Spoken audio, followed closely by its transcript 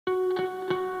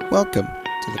Welcome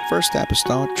to the First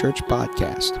Apostolic Church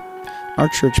Podcast. Our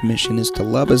church mission is to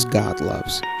love as God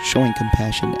loves, showing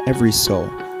compassion to every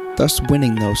soul, thus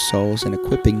winning those souls and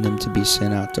equipping them to be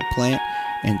sent out to plant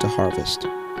and to harvest.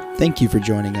 Thank you for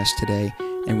joining us today,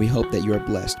 and we hope that you are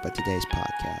blessed by today's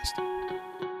podcast.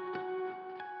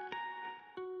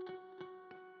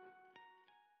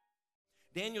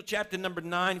 Daniel chapter number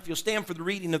 9, if you'll stand for the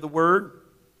reading of the word.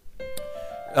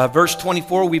 Verse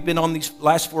 24, we've been on these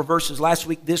last four verses last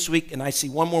week, this week, and I see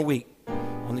one more week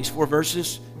on these four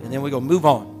verses, and then we're going to move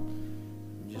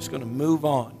on. We're just going to move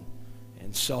on.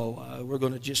 And so we're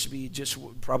going to just be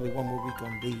probably one more week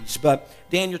on these. But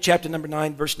Daniel chapter number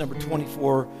 9, verse number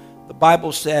 24, the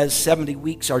Bible says 70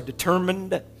 weeks are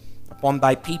determined upon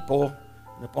thy people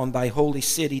and upon thy holy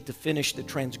city to finish the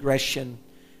transgression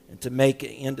and to make an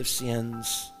end of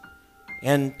sins,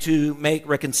 and to make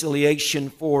reconciliation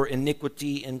for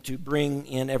iniquity, and to bring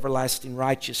in everlasting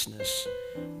righteousness,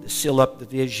 to seal up the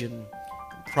vision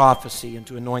and prophecy, and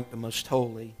to anoint the most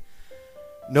holy.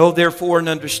 Know therefore and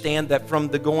understand that from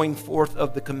the going forth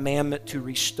of the commandment to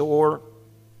restore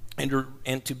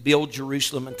and to build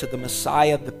Jerusalem unto the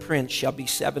Messiah the Prince shall be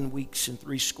 7 weeks and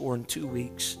 62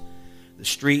 weeks. The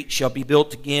street shall be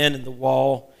built again, and the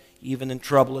wall even in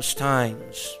troublous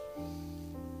times.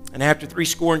 And after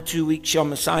 62 weeks shall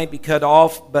Messiah be cut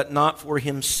off, but not for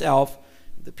himself.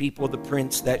 The people of the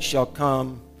prince that shall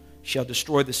come shall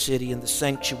destroy the city and the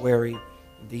sanctuary,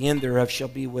 and the end thereof shall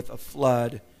be with a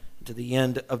flood. And to the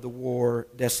end of the war,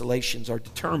 desolations are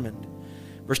determined.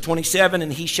 Verse 27,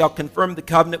 and he shall confirm the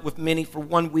covenant with many for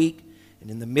 1 week,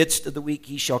 and in the midst of the week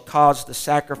he shall cause the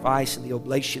sacrifice and the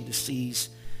oblation to cease.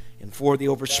 And for the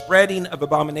overspreading of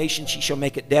abominations he shall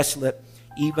make it desolate,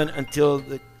 even until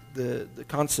the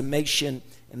consummation,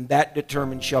 and that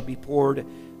determined shall be poured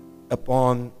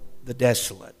upon the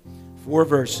desolate. 4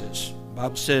 verses. The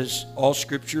Bible says all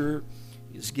Scripture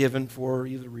is given for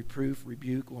either reproof,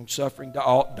 rebuke, long-suffering,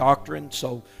 doctrine.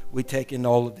 So we take in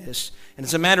all of this. And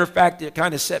as a matter of fact, it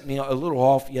kind of set me a little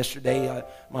off yesterday.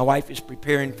 My wife is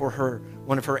preparing for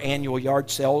one of her annual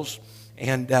yard sales.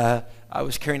 And I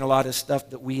was carrying a lot of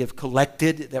stuff that we have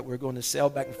collected that we're going to sell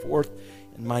back and forth.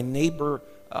 And my neighbor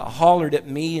hollered at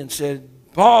me and said,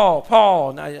 Paul,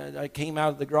 and I came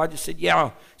out of the garage and said, yeah.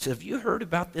 He said, have you heard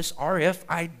about this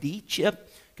RFID chip?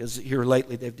 Because here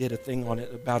lately they've did a thing on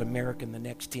it about America in the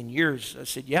next 10 years. I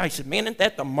said, yeah. He said, man, isn't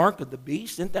that the mark of the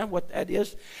beast? Isn't that what that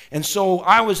is? And so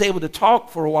I was able to talk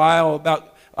for a while about,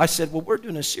 I said, well, we're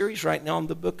doing a series right now on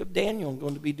the book of Daniel. I'm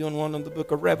going to be doing one on the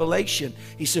book of Revelation.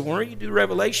 He said, whenever you do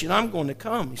Revelation, I'm going to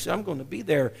come. He said, I'm going to be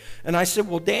there. And I said,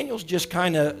 well, Daniel's just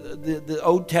kind of the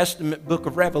Old Testament book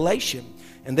of Revelation.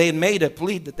 And they had made a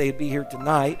plea that they'd be here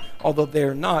tonight, although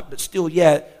they're not, but still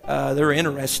yet they're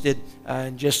interested.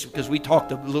 And just because we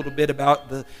talked a little bit about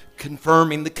the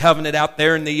confirming the covenant out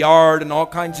there in the yard and all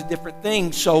kinds of different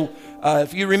things. So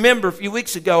if you remember a few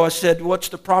weeks ago, I said, what's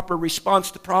the proper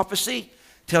response to prophecy?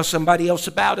 Tell somebody else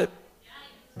about it.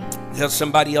 Tell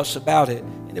somebody else about it.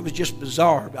 And it was just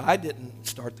bizarre. But I didn't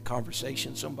start the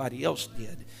conversation. Somebody else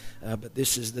did. But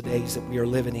this is the days that we are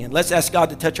living in. Let's ask God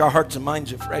to touch our hearts and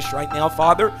minds afresh right now.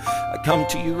 Father, I come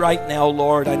to you right now,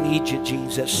 Lord. I need you,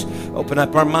 Jesus. Open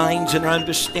up our minds and our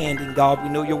understanding, God. We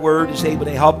know your word is able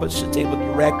to help us. It's able to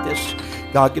direct us.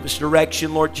 God, give us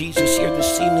direction, Lord Jesus, here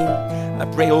this evening. I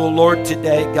pray, oh Lord,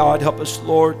 today, God, help us,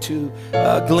 Lord, to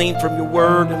glean from your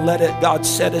word and let it, God,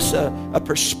 set us a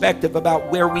perspective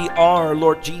about where we are,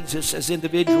 Lord Jesus, as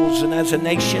individuals and as a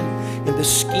nation in the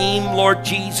scheme, Lord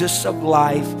Jesus, of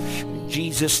life. In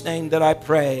Jesus' name that I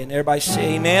pray. And everybody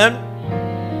say amen.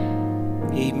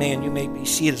 Amen. You may be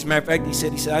seated. As a matter of fact, he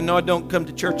said, I know I don't come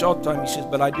to church all the time, he says,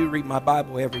 but I do read my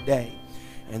Bible every day.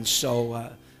 And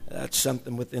so that's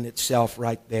something within itself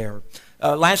right there.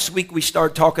 Last week we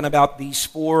started talking about these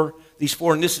four,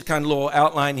 and this is kind of a little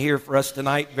outline here for us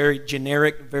tonight. Very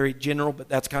generic, very general, but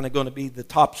that's kind of going to be the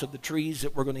tops of the trees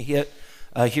that we're going to hit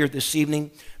here this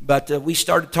evening. But we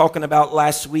started talking about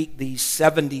last week these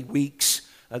 70 weeks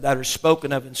that are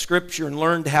spoken of in Scripture, and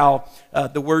learned how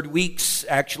the word weeks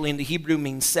actually in the Hebrew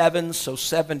means 7, so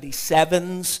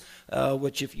 77s.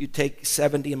 Which if you take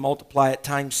 70 and multiply it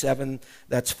times 7,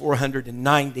 that's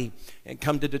 490. And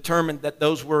come to determine that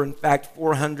those were in fact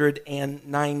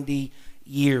 490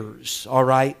 years, all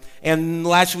right? And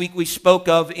last week we spoke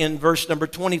of in verse number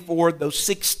 24, those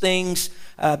 6 things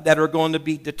that are going to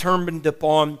be determined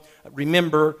upon,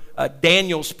 remember,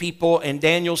 Daniel's people and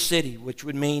Daniel's city, which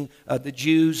would mean the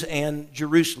Jews and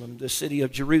Jerusalem, the city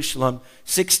of Jerusalem.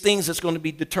 6 things that's going to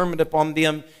be determined upon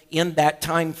them in that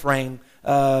time frame.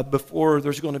 Before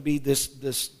there's going to be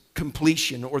this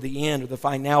completion or the end or the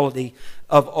finality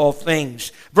of all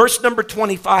things. Verse number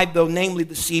 25, though, namely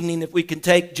this evening, if we can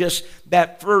take just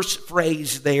that first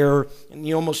phrase there, and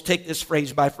you almost take this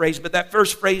phrase by phrase, but that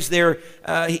first phrase there,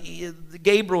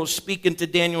 Gabriel is speaking to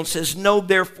Daniel and says, "Know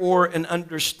therefore and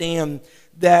understand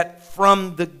that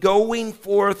from the going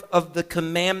forth of the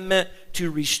commandment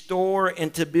to restore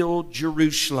and to build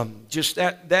Jerusalem." Just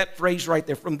that phrase right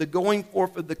there. From the going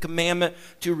forth of the commandment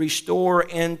to restore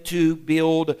and to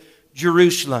build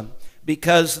Jerusalem.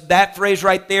 Because that phrase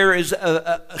right there is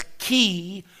a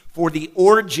key for the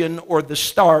origin or the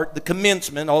start, the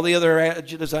commencement. All the other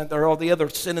adjectives, or all the other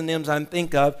synonyms I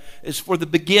think of, is for the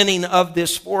beginning of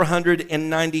this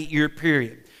 490-year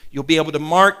period. You'll be able to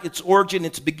mark its origin,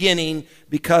 its beginning,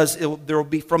 because there will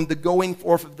be from the going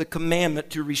forth of the commandment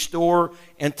to restore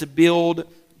and to build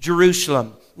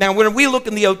Jerusalem. Now, when we look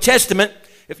in the Old Testament,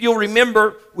 if you'll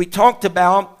remember, we talked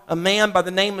about a man by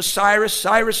the name of Cyrus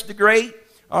the Great.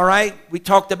 All right, we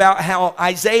talked about how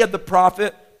Isaiah the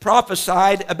prophet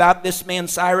prophesied about this man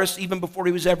Cyrus even before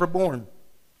he was ever born.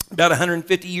 About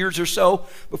 150 years or so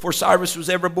before Cyrus was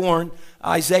ever born,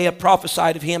 Isaiah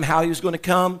prophesied of him, how he was going to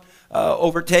come,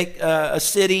 overtake a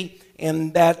city,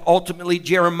 and that ultimately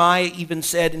Jeremiah even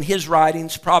said in his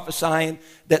writings, prophesying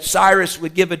that Cyrus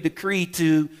would give a decree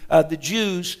to the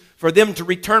Jews for them to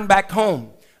return back home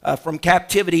from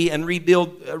captivity and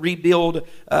rebuild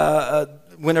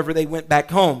whenever they went back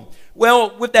home.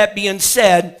 Well, with that being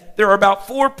said, there are about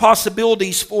 4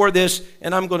 possibilities for this,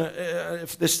 and I'm going to,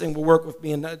 if this thing will work with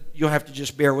me, and you'll have to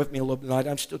just bear with me a little bit tonight.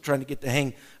 I'm still trying to get the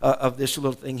hang of this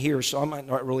little thing here, so I might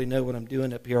not really know what I'm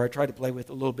doing up here. I tried to play with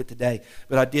it a little bit today,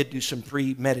 but I did do some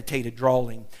premeditated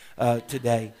drawing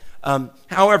today.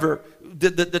 However,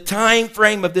 the time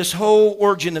frame of this whole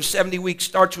origin of 70 weeks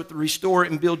starts with the restore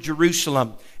and build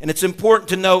Jerusalem. And it's important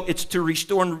to note it's to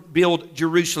restore and build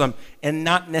Jerusalem and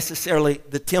not necessarily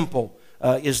the temple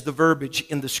is the verbiage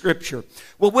in the scripture.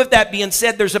 Well, with that being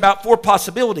said, there's about 4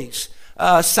 possibilities.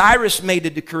 Cyrus made a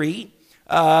decree.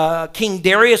 King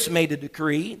Darius made a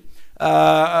decree.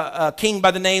 A king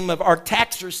by the name of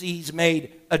Artaxerxes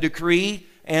made a decree.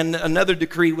 And another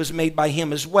decree was made by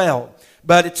him as well.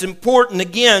 But it's important,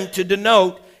 again, to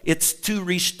denote it's to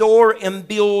restore and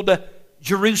build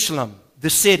Jerusalem, the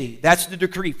city. That's the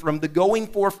decree. From the going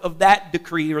forth of that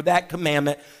decree or that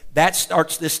commandment, that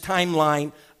starts this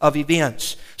timeline of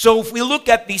events. So if we look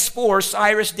at these 4,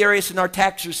 Cyrus, Darius, and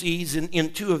Artaxerxes,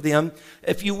 in 2 of them,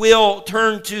 if you will,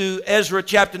 turn to Ezra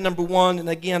chapter number 1. And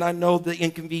again, I know the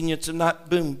inconvenience of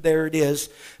not, boom, there it is.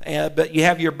 But you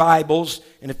have your Bibles.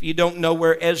 And if you don't know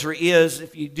where Ezra is,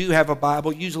 if you do have a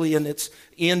Bible, usually in its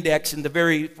index in the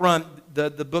very front,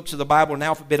 the books of the Bible in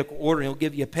alphabetical order, and it'll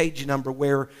give you a page number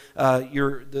where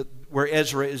where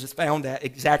Ezra is found at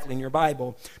exactly in your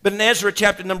Bible. But in Ezra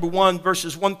chapter number 1,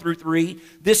 verses 1 through 3,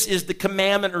 this is the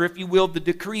commandment, or if you will, the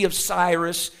decree of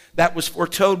Cyrus that was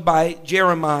foretold by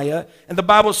Jeremiah. And the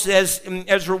Bible says in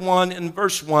Ezra 1 and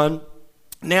verse 1,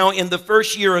 "Now in the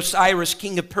first year of Cyrus,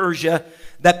 king of Persia,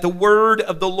 that the word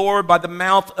of the Lord by the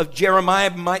mouth of Jeremiah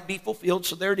might be fulfilled."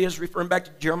 So there it is, referring back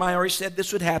to Jeremiah. Already said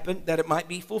this would happen, that it might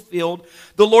be fulfilled.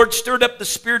 "The Lord stirred up the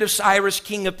spirit of Cyrus,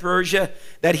 king of Persia,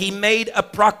 that he made a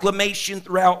proclamation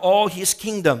throughout all his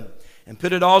kingdom, and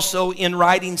put it also in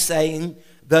writing, saying,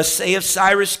 Thus saith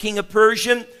Cyrus, king of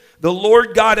Persia, the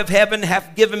Lord God of heaven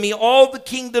hath given me all the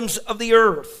kingdoms of the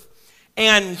earth.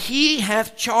 And he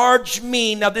hath charged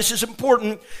me," now this is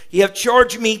important, "he hath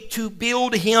charged me to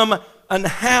build him an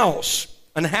house."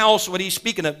 An house, what he's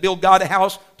speaking of, build God a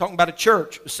house, talking about a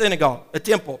church, a synagogue, a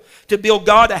temple. "To build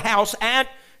God a house at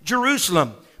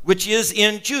Jerusalem, which is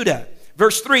in Judah."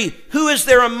 Verse 3, "Who is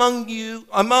there among you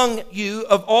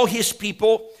of all his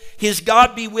people? His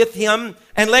God be with him,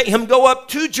 and let him go up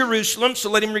to Jerusalem." So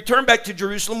let him return back to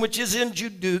Jerusalem, which is in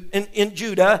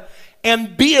Judah,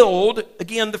 "and build,"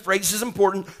 again the phrase is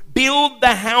important, "build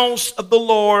the house of the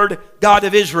Lord God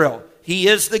of Israel. He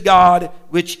is the God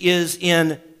which is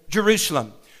in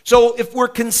Jerusalem." So if we're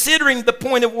considering the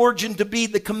point of origin to be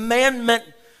the commandment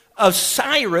of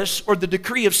Cyrus, or the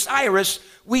decree of Cyrus,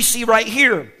 we see right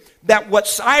here that what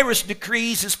Cyrus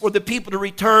decrees is for the people to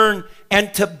return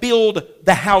and to build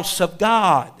the house of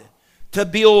God, to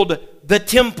build the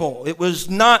temple. It was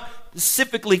not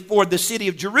specifically for the city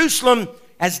of Jerusalem,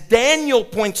 as Daniel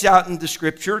points out in the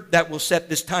scripture that will set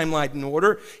this timeline in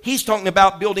order. He's talking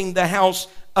about building the house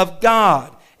of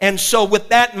God. And so with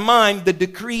that in mind, the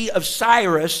decree of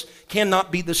Cyrus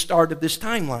cannot be the start of this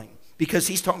timeline, because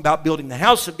he's talking about building the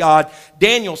house of God.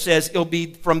 Daniel says it'll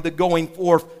be from the going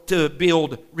forth to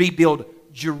rebuild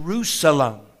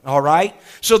Jerusalem. All right?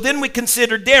 So then we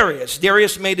consider Darius.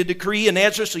 Darius made a decree in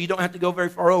Ezra, so you don't have to go very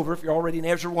far over. If you're already in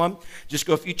Ezra 1, just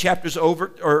go a few chapters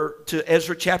over or to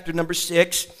Ezra chapter number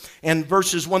 6 and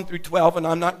verses 1 through 12, and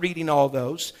I'm not reading all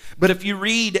those. But if you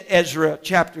read Ezra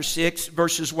chapter 6,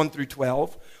 verses 1 through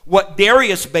 12, what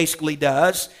Darius basically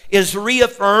does is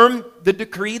reaffirm the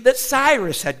decree that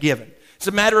Cyrus had given. As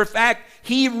a matter of fact,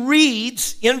 he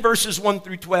reads in verses 1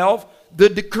 through 12 the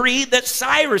decree that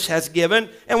Cyrus has given.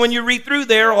 And when you read through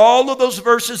there, all of those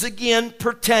verses again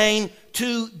pertain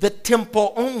to the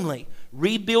temple only.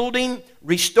 Rebuilding,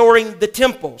 restoring the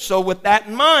temple. So with that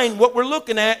in mind, what we're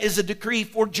looking at is a decree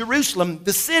for Jerusalem,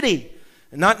 the city,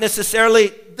 and not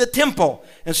necessarily the temple.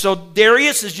 And so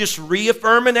Darius is just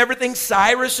reaffirming everything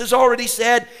Cyrus has already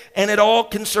said, and it all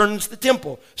concerns the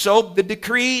temple. So the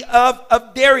decree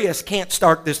of Darius can't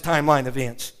start this timeline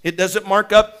events. It doesn't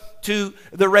mark up to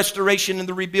the restoration and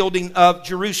the rebuilding of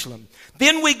Jerusalem.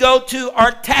 Then we go to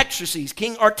Artaxerxes,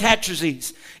 King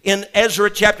Artaxerxes, in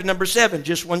Ezra chapter number 7,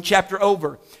 just one chapter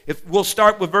over. If we'll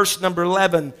start with verse number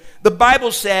 11. The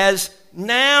Bible says,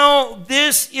 "Now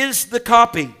this is the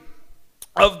copy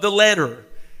of the letter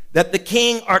that the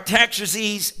king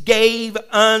Artaxerxes gave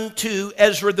unto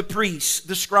Ezra the priest,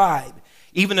 the scribe,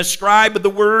 even a scribe of the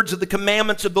words of the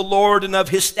commandments of the Lord and of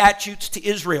his statutes to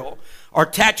Israel.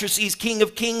 Artaxerxes, king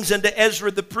of kings, unto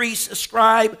Ezra the priest, a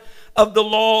scribe of the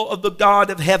law of the God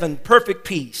of heaven, perfect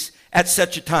peace at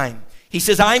such a time." He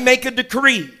says, "I make a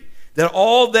decree that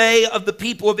all they of the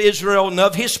people of Israel and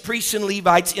of his priests and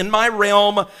Levites in my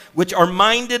realm, which are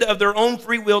minded of their own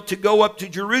free will to go up to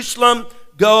Jerusalem,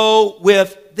 go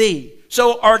with thee."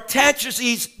 So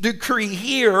Artaxerxes' decree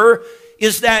here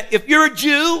is that if you're a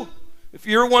Jew, if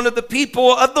you're one of the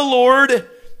people of the Lord,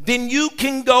 then you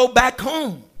can go back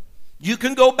home. You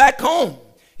can go back home.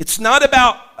 It's not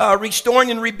about restoring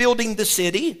and rebuilding the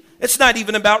city. It's not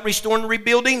even about restoring and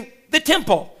rebuilding the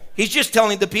temple. He's just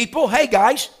telling the people, hey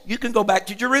guys, you can go back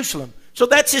to Jerusalem. So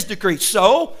that's his decree.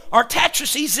 So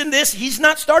Artaxerxes in this, he's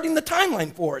not starting the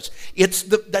timeline for us.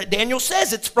 Daniel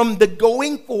says it's from the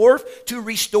going forth to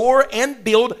restore and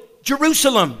build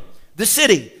Jerusalem, the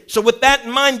city. So with that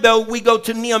in mind, though, we go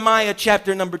to Nehemiah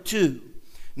chapter number 2.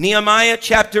 Nehemiah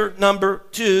chapter number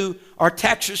 2,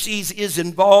 Artaxerxes is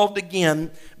involved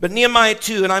again. But Nehemiah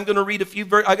 2, and I'm going to read a few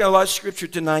verses. I got a lot of scripture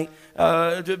tonight.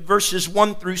 Verses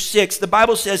 1 through 6. The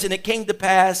Bible says, "And it came to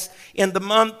pass in the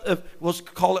month of," we'll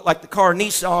call it like the car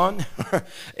Nissan,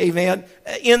 amen,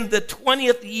 "in the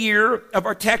 20th year of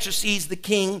Artaxerxes the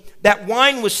king, that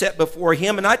wine was set before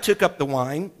him, and I took up the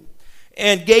wine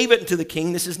and gave it unto the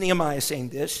king." This is Nehemiah saying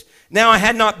this. "Now I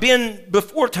had not been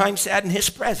before time sad in his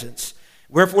presence.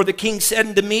 Wherefore the king said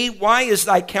unto me, Why is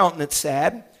thy countenance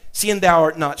sad, seeing thou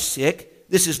art not sick?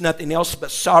 This is nothing else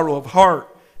but sorrow of heart.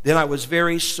 Then I was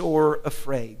very sore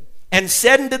afraid. And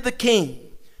said unto the king,"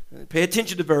 pay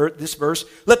attention to this verse,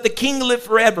 "Let the king live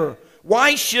forever.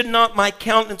 Why should not my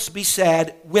countenance be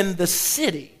sad when the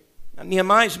city," now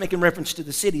Nehemiah is making reference to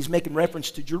the city, he's making reference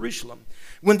to Jerusalem,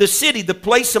 "when the city, the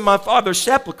place of my father's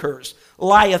sepulchres,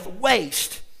 lieth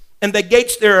waste, and the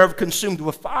gates thereof consumed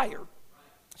with fire."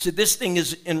 So this thing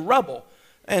is in rubble.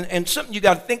 And something you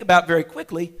got to think about very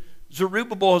quickly,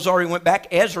 Zerubbabel has already went back,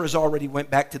 Ezra has already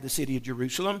went back to the city of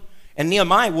Jerusalem, and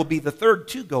Nehemiah will be the third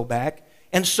to go back.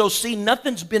 And so see,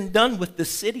 nothing's been done with the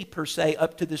city per se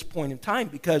up to this point in time,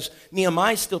 because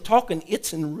Nehemiah is still talking,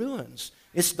 it's in ruins.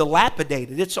 It's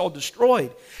dilapidated. It's all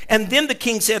destroyed. And then the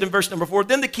king said in verse number 4,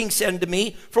 "Then the king said unto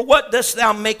me, For what dost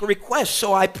thou make a request?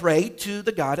 So I prayed to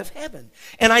the God of heaven.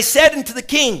 And I said unto the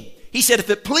king," he said, "If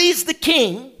it please the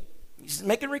king," he's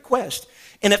making a request,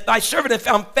 "and if thy servant have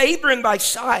found favor in thy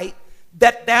sight,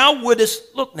 that thou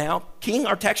wouldest," look now, King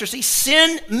Artaxerxes,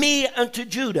 "send me unto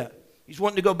Judah." He's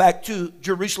wanting to go back to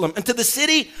Jerusalem, "and to the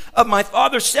city of my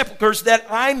father's sepulchres, that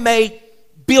I may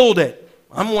build it."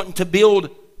 I'm wanting to build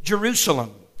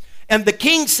Jerusalem. "And the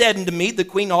king said unto me," the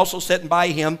queen also sitting by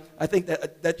him. I think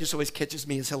that just always catches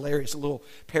me as hilarious. A little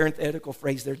parenthetical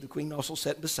phrase there. "The queen also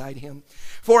sat beside him.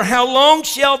 For how long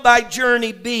shall thy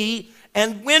journey be,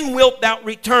 and when wilt thou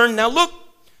return?" Now look,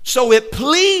 so it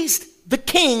pleased the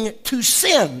king to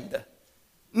send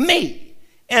me.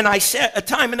 "And I set a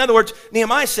time," in other words,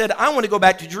 Nehemiah said, "I want to go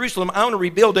back to Jerusalem. I want to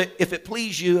rebuild it if it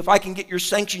please you, if I can get your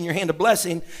sanction, your hand of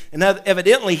blessing." And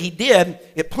evidently he did.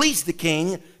 It pleased the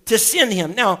king to send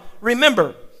him. Now,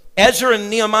 remember, Ezra and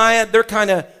Nehemiah, they're kind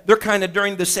of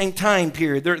during the same time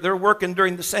period. They're working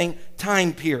during the same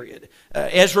time period.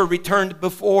 Ezra returned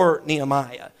before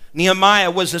Nehemiah. Nehemiah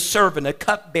was a servant, a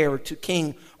cupbearer to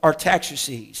King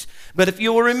Artaxerxes. But if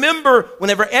you'll remember,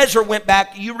 whenever Ezra went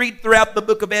back, you read throughout the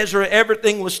book of Ezra,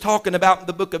 everything was talking about in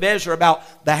the book of Ezra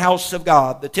about the house of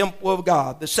God, the temple of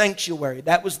God, the sanctuary.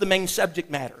 That was the main subject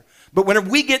matter. But whenever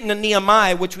we get into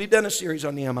Nehemiah, which we've done a series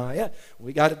on Nehemiah,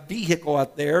 we got a vehicle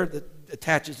out there that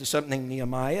attaches to something named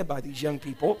Nehemiah by these young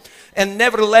people. And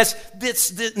nevertheless,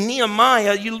 this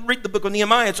Nehemiah, you read the book of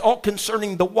Nehemiah, it's all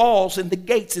concerning the walls and the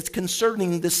gates. It's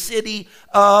concerning the city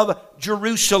of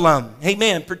Jerusalem.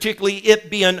 Amen. Particularly it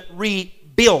being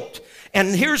rebuilt.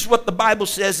 And here's what the Bible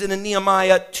says in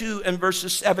Nehemiah 2 and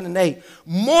verses 7 and 8.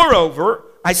 Moreover,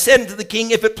 I said unto the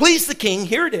king, if it please the king,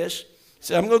 here it is.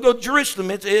 So I'm going to go to Jerusalem.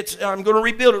 I'm going to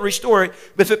rebuild it, restore it.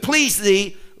 But if it please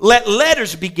thee, let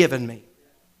letters be given me.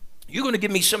 You're going to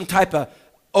give me some type of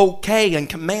okay and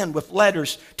command with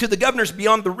letters to the governors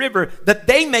beyond the river that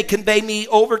they may convey me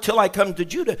over till I come to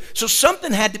Judah. So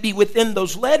something had to be within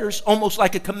those letters, almost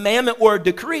like a commandment or a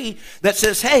decree that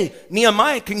says, hey,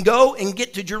 Nehemiah can go and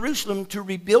get to Jerusalem to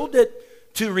rebuild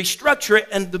it, to restructure it.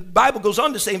 And the Bible goes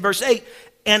on to say in verse 8,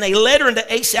 and a letter unto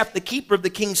Asaph, the keeper of the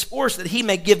king's force, that he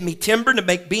may give me timber to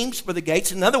make beams for the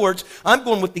gates. In other words, I'm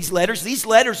going with these letters. These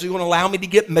letters are going to allow me to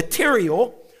get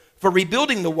material for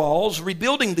rebuilding the walls,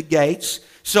 rebuilding the gates.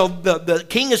 So the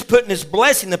king is putting his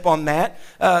blessing upon that.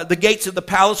 The gates of the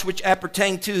palace which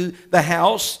appertain to the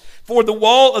house, for the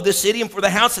wall of the city, and for the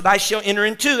house that I shall enter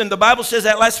into. And the Bible says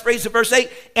that last phrase of verse 8,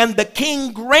 and the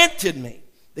king granted me.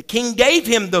 The king gave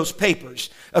him those papers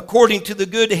according to the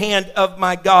good hand of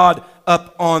my God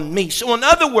upon me. So in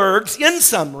other words, in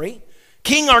summary,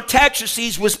 King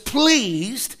Artaxerxes was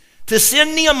pleased to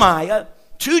send Nehemiah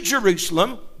to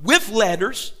Jerusalem with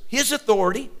letters, his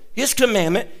authority, his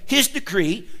commandment, his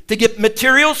decree, to get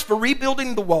materials for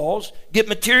rebuilding the walls, get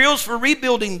materials for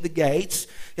rebuilding the gates.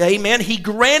 Amen. He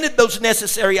granted those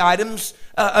necessary items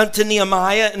unto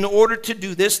Nehemiah in order to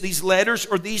do this, these letters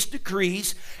or these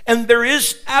decrees. And there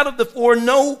is, out of the four,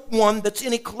 no one that's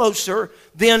any closer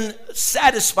than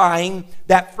satisfying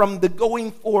that from the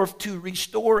going forth to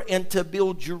restore and to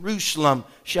build Jerusalem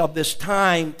shall this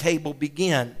timetable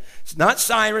begin. It's not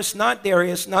Cyrus, not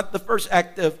Darius, not the first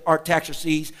act of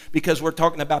Artaxerxes, because we're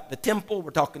talking about the temple,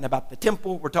 we're talking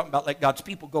about let God's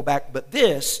people go back, but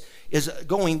this is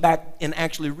going back and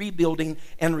actually rebuilding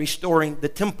and restoring the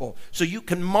temple. So you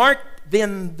can mark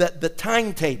then the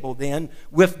timetable then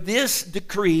with this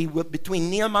decree between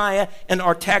Nehemiah and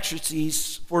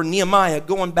Artaxerxes for Nehemiah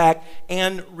going back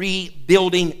and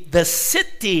rebuilding the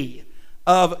city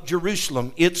of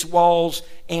Jerusalem, its walls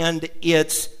and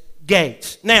its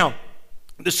gates. Now,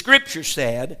 the scripture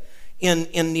said in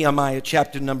Nehemiah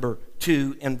chapter number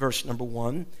 2 and verse number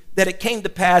 1 that it came to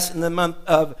pass in the month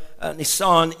of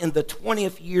Nisan in the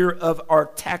 20th year of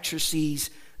Artaxerxes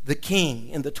the king,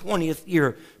 in the 20th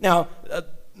year. Now,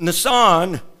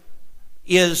 Nisan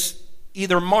is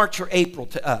either March or April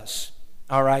to us,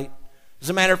 all right? As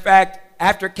a matter of fact,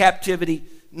 after captivity,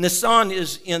 Nisan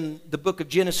is in the book of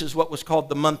Genesis what was called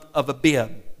the month of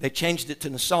Abib. They changed it to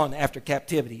Nisan after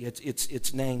captivity.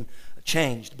 Its name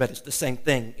changed, but it's the same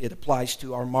thing. It applies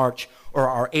to our March or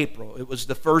our April. It was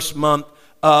the first month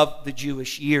of the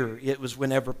Jewish year. It was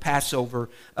whenever Passover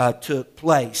took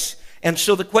place. And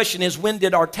so the question is, when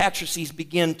did Artaxerxes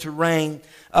begin to reign?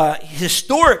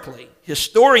 Historically,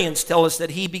 historians tell us that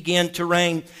he began to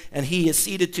reign and he is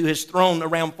seated to his throne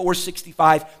around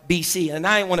 465 BC. And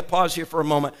I want to pause here for a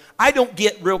moment. I don't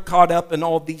get real caught up in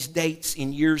all these dates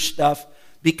and years stuff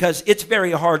because it's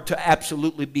very hard to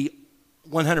absolutely be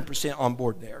 100% on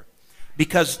board there.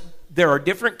 Because there are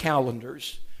different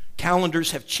calendars.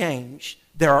 Calendars have changed.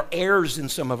 There are errors in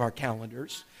some of our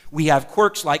calendars. We have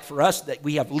quirks like for us that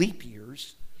we have leap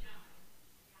years.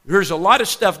 There's a lot of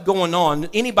stuff going on.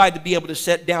 Anybody to be able to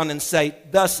sit down and say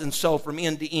thus and so from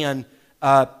end to end,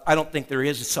 I don't think there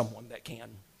is someone that can.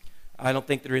 I don't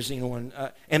think there is anyone.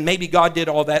 And maybe God did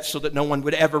all that so that no one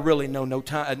would ever really know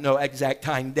no exact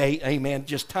time, date, amen,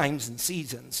 just times and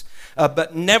seasons.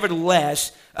 But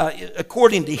nevertheless,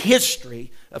 according to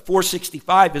history,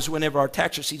 465 is whenever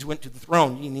Artaxerxes went to the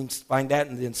throne. You need to find that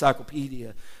in the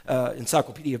Encyclopedia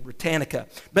Britannica.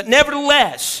 But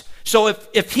nevertheless, so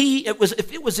if it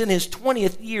was in his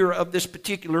 20th year of this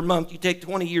particular month, you take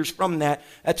 20 years from that,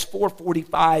 that's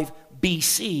 445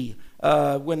 BC.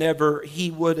 Whenever he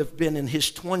would have been in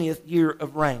his 20th year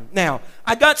of reign. Now,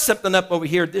 I got something up over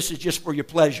here. This is just for your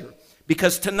pleasure.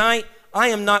 Because tonight, I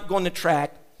am not going to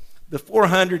track the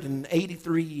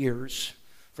 483 years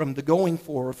from the going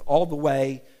forth all the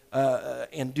way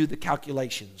and do the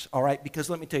calculations. All right? Because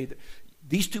let me tell you,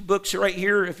 these two books right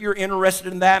here, if you're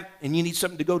interested in that and you need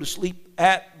something to go to sleep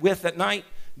with at night,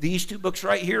 These two books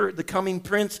right here, The Coming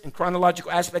Prince and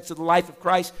Chronological Aspects of the Life of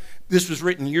Christ, this was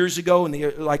written years ago, in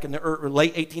the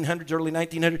late 1800s, early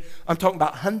 1900s. I'm talking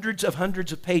about hundreds of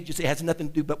pages. It has nothing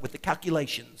to do but with the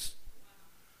calculations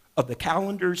of the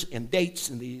calendars and dates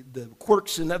and the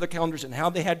quirks in other calendars and how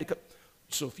they had to come.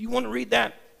 So if you want to read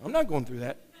that, I'm not going through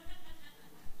that.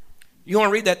 You want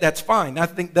to read that, that's fine. I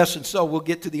think thus and so we'll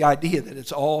get to the idea that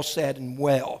it's all said and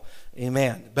well.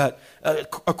 Amen. But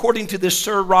according to this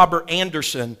Sir Robert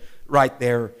Anderson right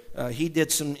there, he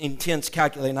did some intense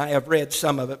calculating. I have read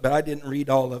some of it, but I didn't read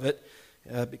all of it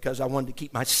because I wanted to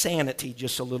keep my sanity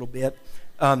just a little bit.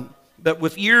 But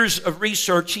with years of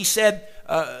research, he said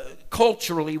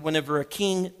culturally, whenever a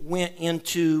king went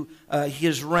into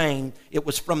his reign, it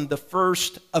was from the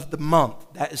first of the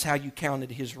month. That is how you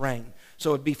counted his reign. So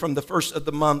it would be from the first of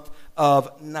the month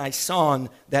of Nisan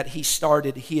that he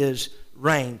started his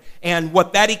reign. And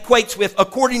what that equates with,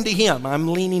 according to him, I'm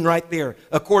leaning right there,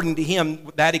 according to him,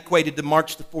 that equated to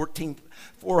March the 14th,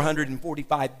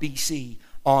 445 BC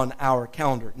on our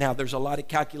calendar. Now, there's a lot of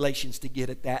calculations to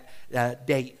get at that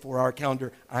date for our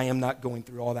calendar. I am not going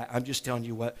through all that. I'm just telling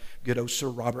you what good old Sir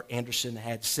Robert Anderson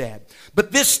had said.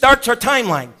 But this starts our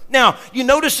timeline. Now, you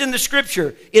notice in the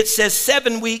scripture, it says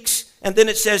 7 weeks, and then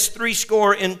it says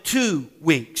 62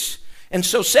 weeks. And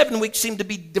so 7 weeks seem to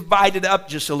be divided up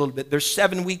just a little bit. There's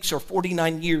 7 weeks or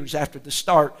 49 years after the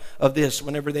start of this,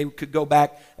 whenever they could go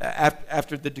back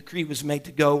after the decree was made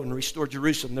to go and restore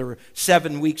Jerusalem. There were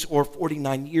 7 weeks or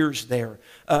 49 years there.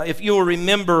 If you'll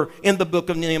remember, in the book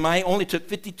of Nehemiah, it only took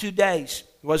 52 days,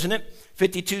 wasn't it?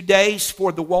 52 days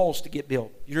for the walls to get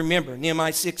built. You remember,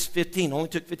 Nehemiah 6:15, only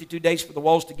took 52 days for the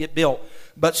walls to get built.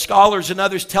 But scholars and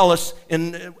others tell us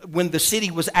when the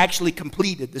city was actually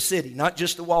completed, the city, not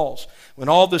just the walls, when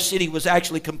all the city was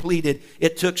actually completed,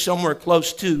 it took somewhere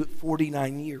close to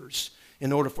 49 years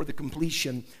in order for the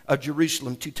completion of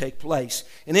Jerusalem to take place.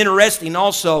 And interesting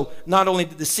also, not only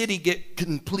did the city get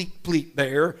complete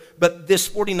there, but this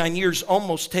 49 years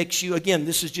almost takes you, again,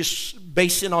 this is just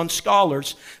basing on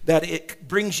scholars, that it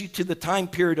brings you to the time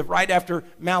period of right after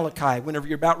Malachi, whenever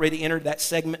you're about ready to enter that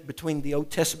segment between the Old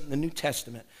Testament and the New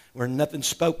Testament, where nothing's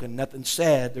spoken, nothing's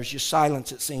said, there's just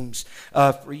silence, it seems,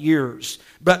 for years.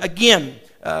 But again,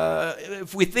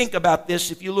 if we think about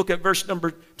this, if you look at verse number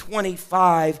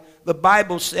 25, the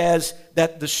Bible says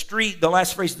that the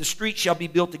last phrase, the street shall be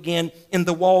built again in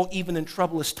the wall even in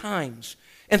troublous times.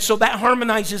 And so that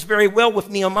harmonizes very well with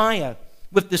Nehemiah,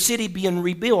 with the city being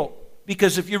rebuilt.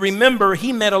 Because if you remember,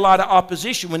 he met a lot of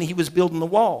opposition when he was building the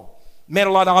wall. Met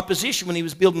a lot of opposition when he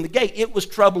was building the gate. It was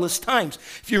troublous times.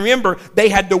 If you remember, they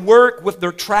had to work with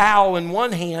their trowel in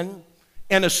one hand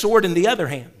and a sword in the other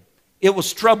hand. It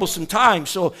was troublesome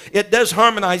times. So it does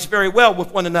harmonize very well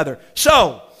with one another.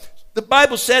 So the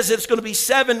Bible says that it's going to be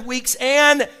 7 weeks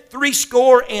and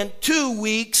 62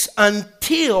 weeks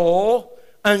until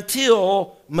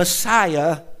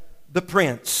Messiah the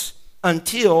Prince.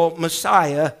 Until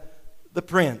Messiah the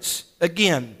Prince.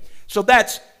 Again, so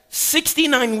that's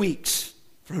 69 weeks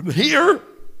from here,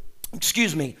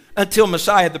 until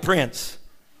Messiah the Prince.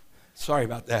 Sorry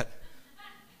about that.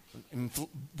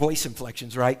 Voice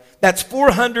inflections, right? That's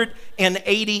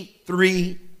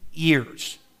 483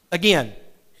 years. Again,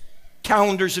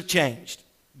 calendars have changed.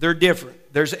 They're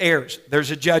different. There's errors.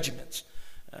 There's adjustments.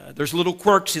 There's little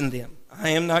quirks in them. I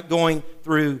am not going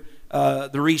through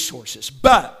the resources.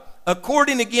 But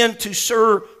according again to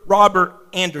Sir Robert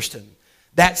Anderson,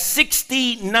 that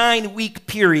 69-week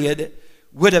period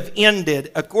would have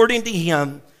ended, according to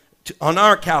him, on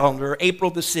our calendar, April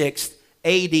the 6th,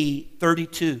 AD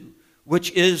 32,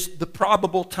 which is the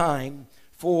probable time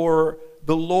for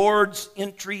the Lord's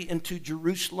entry into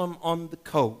Jerusalem on the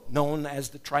coat, known as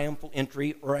the triumphal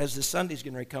entry, or as the Sunday's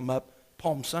getting ready to come up,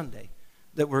 Palm Sunday,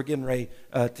 that we're getting ready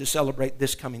to celebrate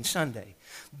this coming Sunday.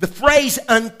 The phrase,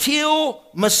 until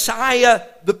Messiah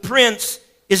the Prince,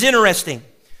 is interesting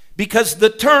because the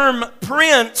term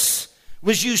prince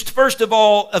was used first of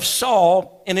all of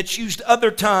Saul, and it's used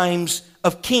other times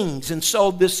of kings. And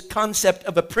so this concept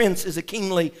of a prince is a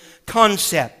kingly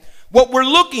concept. What we're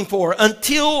looking for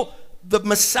until the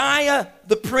Messiah,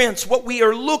 the Prince, what we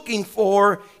are looking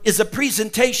for is a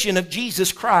presentation of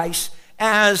Jesus Christ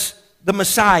as the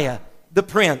Messiah, the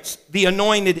Prince, the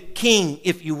anointed king,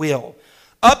 if you will.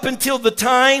 Up until the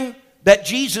time that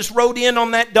Jesus rode in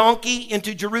on that donkey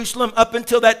into Jerusalem, up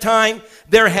until that time,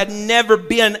 there had never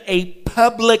been a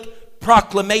public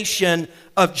proclamation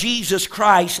of Jesus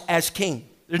Christ as king.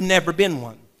 There's never been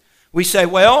one. We say,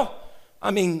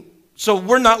 so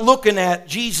we're not looking at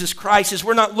Jesus Christ as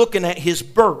we're not looking at his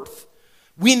birth.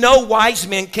 We know wise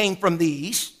men came from the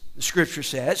east, the scripture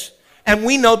says, and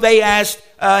we know they asked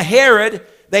Herod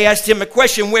they asked him a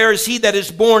question, where is he that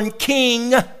is born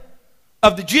king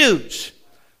of the Jews?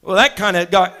 Well, that kind of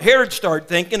got Herod started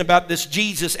thinking about this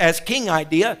Jesus as king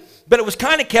idea, but it was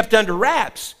kind of kept under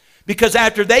wraps, because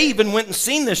after they even went and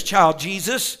seen this child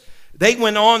Jesus, they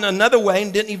went on another way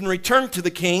and didn't even return to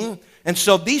the king. And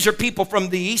so these are people from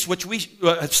the east, which we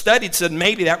have studied, said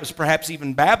maybe that was perhaps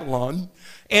even Babylon.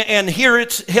 And here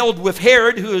it's held with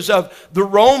Herod, who is of the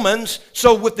Romans.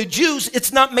 So with the Jews,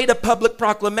 it's not made a public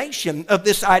proclamation of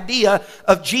this idea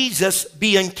of Jesus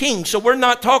being king. So we're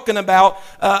not talking about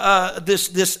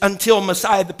this until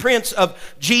Messiah the Prince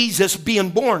of Jesus being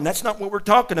born. That's not what we're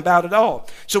talking about at all.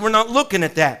 So we're not looking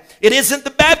at that. It isn't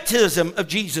the baptism of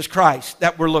Jesus Christ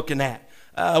that we're looking at.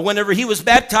 Whenever he was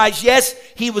baptized, yes,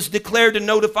 he was declared and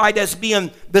notified as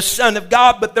being the Son of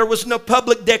God, but there was no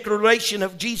public declaration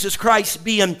of Jesus Christ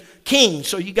being king.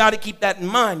 So you got to keep that in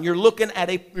mind. You're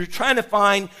trying to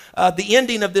find the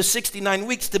ending of this 69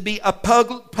 weeks to be a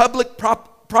public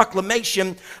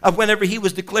proclamation of whenever he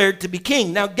was declared to be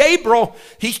king. Now Gabriel,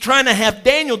 he's trying to have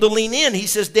Daniel to lean in. He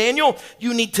says, Daniel,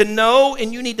 you need to know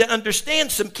and you need to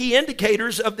understand some key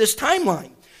indicators of this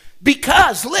timeline.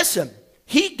 Because, listen,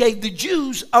 he gave the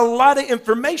Jews a lot of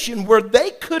information where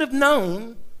they could have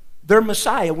known their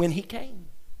Messiah when he came.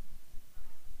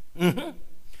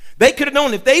 They could have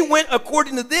known if they went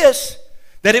according to this,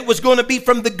 that it was going to be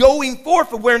from the going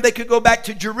forth of where they could go back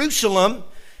to Jerusalem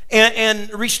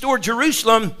and restore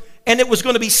Jerusalem, and it was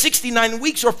going to be 69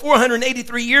 weeks or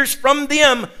 483 years from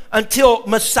them until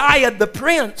Messiah the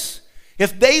Prince.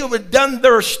 If they had done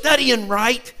their studying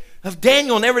right of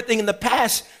Daniel and everything in the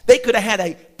past, they could have had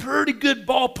a pretty good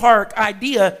ballpark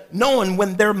idea knowing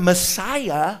when their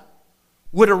Messiah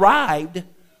would arrive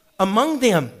among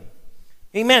them.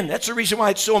 Amen. That's the reason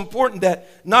why it's so important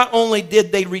that not only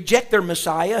did they reject their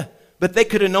Messiah, but they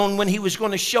could have known when he was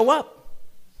going to show up.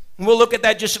 And we'll look at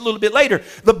that just a little bit later.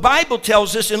 The Bible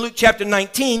tells us in Luke chapter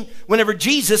 19, whenever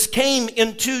Jesus came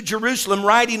into Jerusalem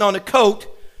riding on a coat,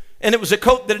 and it was a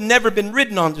coat that had never been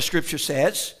ridden on, the scripture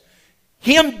says,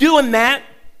 him doing that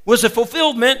was a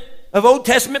fulfillment of Old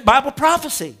Testament Bible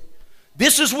prophecy.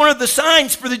 This is one of the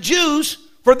signs for the Jews,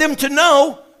 for them to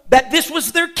know that this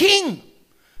was their king.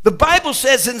 The Bible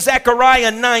says in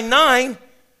Zechariah 9:9,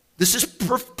 this is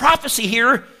prophecy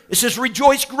here. It says,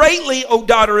 rejoice greatly, O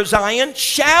daughter of Zion.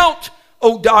 Shout,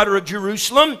 O daughter of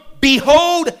Jerusalem.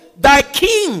 Behold, thy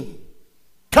king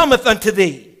cometh unto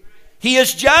thee. He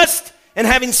is just and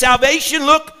having salvation.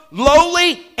 Look,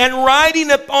 lowly and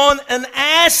riding upon an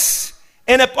ass,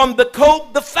 and upon the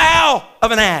colt the foal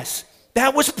of an ass.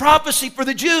 That was prophecy for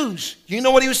the Jews. You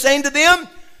know what he was saying to them?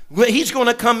 He's going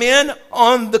to come in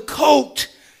on the colt.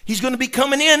 He's going to be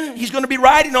coming in. He's going to be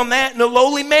riding on that in a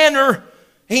lowly manner.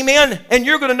 Amen. And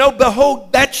you're going to know,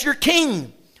 behold, that's your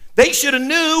king. They should have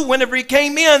knew whenever he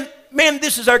came in, man,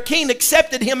 this is our king,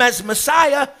 accepted him as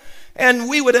Messiah. And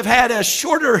we would have had a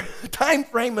shorter time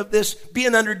frame of this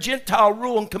being under Gentile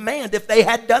rule and command if they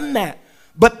had done that.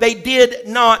 But they did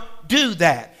not do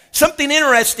that. Something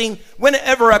interesting,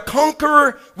 whenever a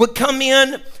conqueror would come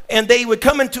in and they would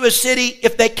come into a city,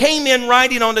 if they came in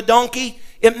riding on a donkey,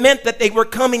 it meant that they were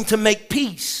coming to make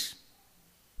peace.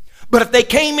 But if they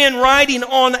came in riding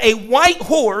on a white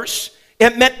horse,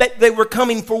 it meant that they were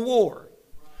coming for war.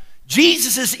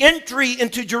 Jesus' entry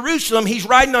into Jerusalem, he's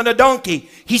riding on a donkey.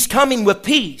 He's coming with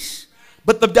peace.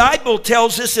 But the Bible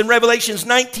tells us in Revelations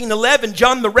 19:11,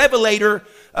 John the Revelator,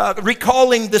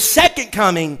 recalling the second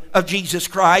coming of Jesus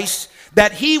Christ,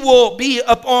 that he will be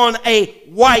upon a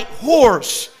white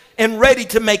horse and ready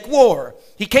to make war.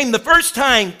 He came the first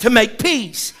time to make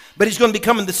peace, but he's going to be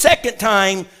coming the second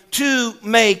time to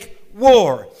make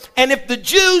war. And if the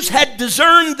Jews had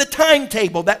discerned the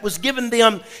timetable that was given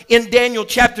them in Daniel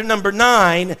chapter number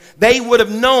 9, they would have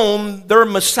known their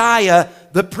Messiah,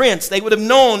 the Prince. They would have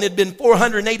known it had been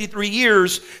 483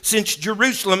 years since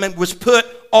Jerusalem was put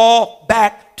all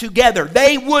back together.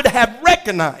 They would have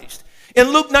recognized. In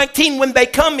Luke 19, when they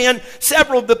come in,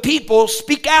 several of the people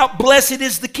speak out, blessed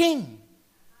is the King.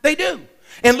 They do.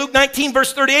 In Luke 19,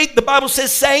 verse 38, the Bible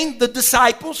says, saying, the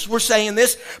disciples were saying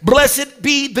this, blessed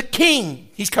be the King.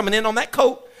 He's coming in on that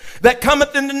coat. That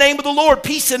cometh in the name of the Lord,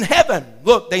 peace in heaven.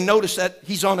 Look, they notice that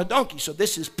he's on a donkey, so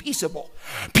this is peaceable.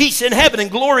 Peace in heaven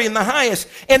and glory in the highest.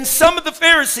 And some of the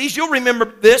Pharisees, you'll remember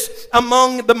this,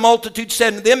 among the multitude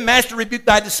said to them, Master, rebuke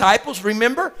thy disciples,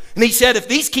 remember? And he said, if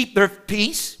these keep their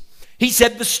peace, he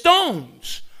said, the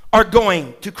stones are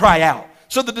going to cry out.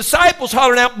 So the disciples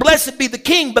hollering out, blessed be the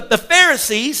King. But the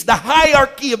Pharisees, the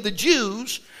hierarchy of the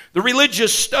Jews, the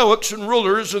religious Stoics and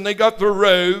rulers, and they got their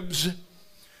robes,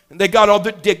 and they got all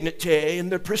their dignity and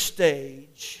their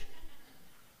prestige.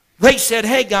 They said,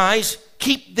 hey guys,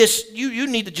 keep this, you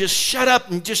need to just shut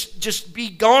up and just be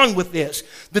gone with this.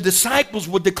 The disciples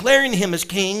were declaring him as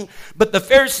king, but the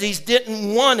Pharisees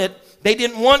didn't want it. They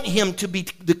didn't want him to be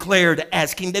declared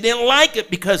as king. They didn't like it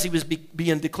because he was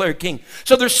being declared king.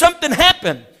 So there's something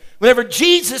happened. Whenever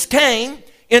Jesus came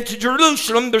into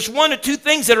Jerusalem, there's one or two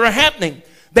things that are happening.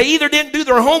 They either didn't do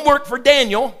their homework for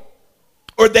Daniel,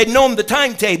 or they'd known the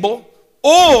timetable,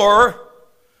 or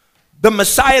the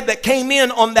Messiah that came in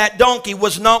on that donkey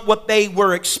was not what they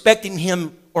were expecting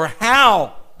him, or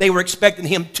how they were expecting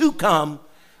him to come,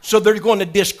 so they're going to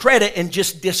discredit and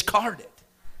just discard it.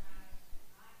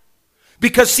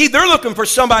 Because, see, they're looking for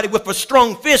somebody with a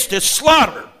strong fist to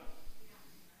slaughter,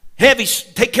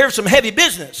 take care of some heavy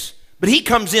business. But he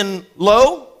comes in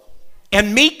low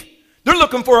and meek. They're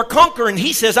looking for a conqueror, and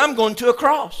he says, I'm going to a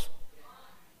cross.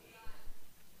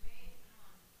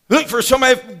 Look for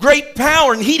somebody of great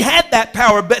power, and he'd had that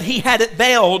power, but he had it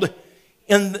veiled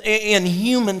in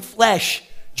human flesh,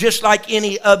 just like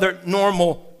any other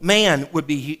normal man would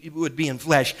be in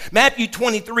flesh. Matthew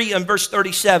 23 and verse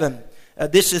 37.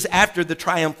 This is after the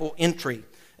triumphal entry.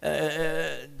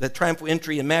 The triumphal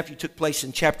entry in Matthew took place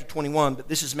in chapter 21, but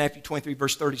this is Matthew 23,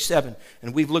 verse 37.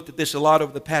 And we've looked at this a lot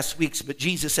over the past weeks, but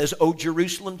Jesus says, "Oh,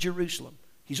 Jerusalem, Jerusalem."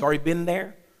 He's already been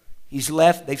there. He's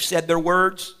left. They've said their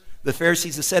words. The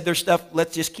Pharisees have said their stuff.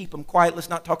 Let's just keep them quiet. Let's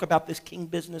not talk about this king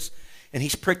business. And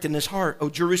he's pricked in his heart. "Oh,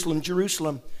 Jerusalem,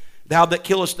 Jerusalem, thou that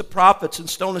killest the prophets and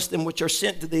stonest them which are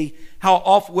sent to thee, how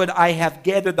oft would I have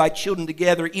gathered thy children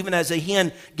together, even as a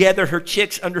hen gathereth her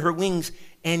chicks under her wings,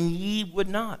 and ye would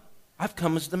not." I've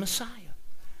come as the Messiah.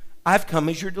 I've come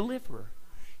as your deliverer.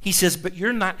 He says, but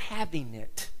you're not having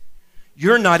it.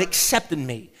 You're not accepting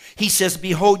me. He says,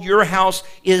 behold, your house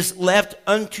is left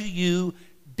unto you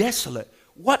desolate.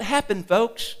 What happened,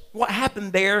 folks? What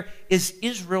happened there is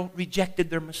Israel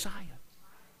rejected their Messiah.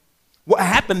 What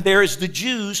happened there is the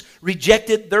Jews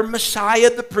rejected their Messiah,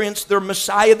 the prince, their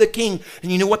Messiah, the king.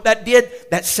 And you know what that did?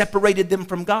 That separated them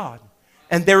from God.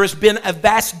 And there has been a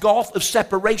vast gulf of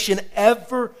separation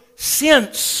ever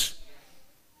since.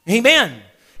 Amen.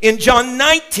 In John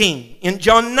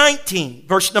 19,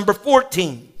 verse number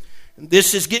 14.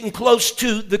 This is getting close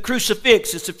to the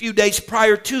crucifix. It's a few days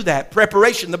prior to that.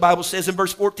 Preparation, the Bible says in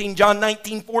verse 14, John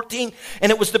 19:14.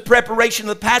 And it was the preparation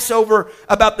of the Passover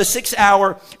about the 6th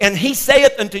hour. And he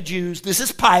saith unto Jews, this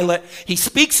is Pilate, he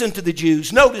speaks unto the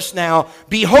Jews. Notice now,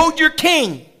 behold your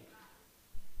king.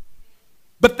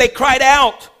 But they cried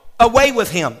out, away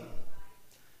with him.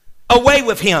 Away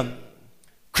with him.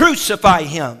 Crucify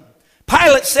him.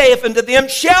 Pilate saith unto them,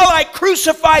 shall I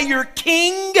crucify your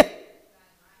king?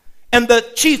 And the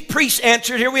chief priests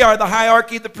answered, here we are, the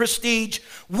hierarchy, the prestige.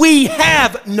 We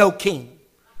have no king.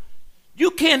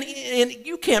 You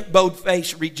can't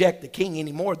bold-faced reject the king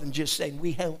any more than just saying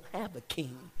we don't have a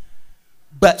king.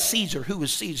 But Caesar, who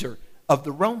is Caesar of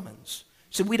the Romans.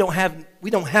 So we don't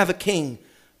have a king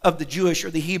of the Jewish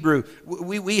or the Hebrew.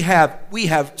 We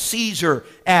have Caesar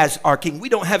as our king. We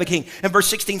don't have a king. And verse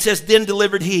 16 says, then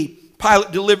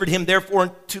Pilate delivered him therefore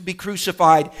to be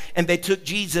crucified, and they took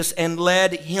Jesus and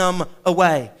led him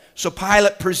away. So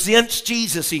Pilate presents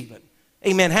Jesus even.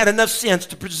 Amen. Had enough sense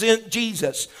to present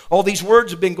Jesus. All these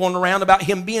words have been going around about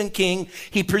him being king.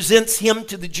 He presents him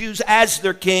to the Jews as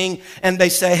their king, and they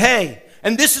say, hey,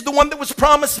 and this is the one that was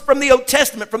promised from the Old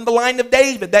Testament, from the line of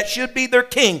David, that should be their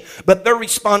king. But their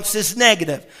response is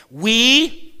negative.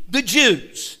 We, the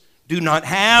Jews, do not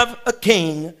have a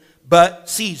king but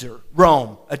Caesar,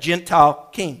 Rome, a Gentile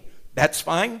king. That's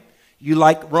fine. You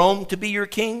like Rome to be your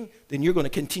king? Then you're going to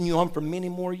continue on for many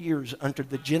more years under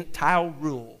the Gentile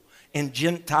rule and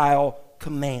Gentile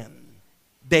command.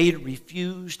 They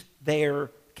refused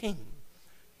their king.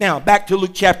 Now, back to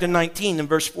Luke chapter 19 and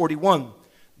verse 41.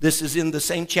 This is in the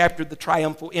same chapter, the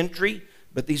triumphal entry,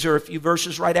 but these are a few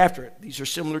verses right after it. These are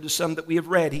similar to some that we have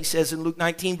read. He says in Luke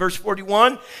 19, verse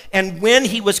 41, and when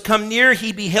he was come near,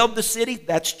 he beheld the city.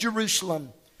 That's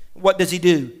Jerusalem. What does he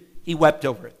do? He wept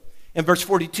over it. And verse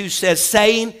 42 says,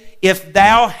 saying, if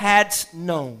thou hadst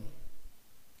known.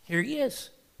 Here he is.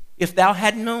 If thou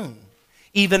had known,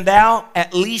 even thou,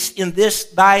 at least in this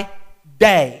thy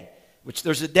day. Which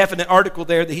there's a definite article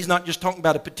there that he's not just talking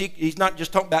about he's not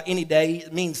just talking about any day.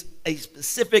 It means a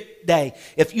specific day.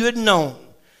 If you had known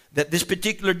that this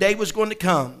particular day was going to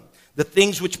come, the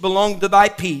things which belong to thy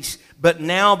peace, but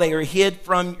now they are hid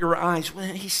from your eyes.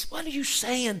 What are you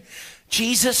saying,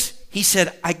 Jesus? He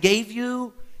said, I gave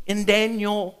you in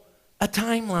Daniel a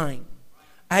timeline.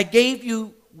 I gave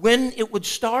you when it would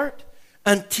start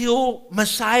until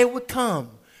Messiah would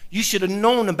come. You should have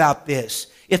known about this.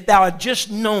 if thou had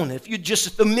just known it, if you just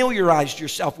familiarized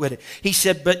yourself with it. He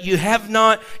said, but you have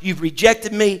not, you've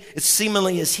rejected me, it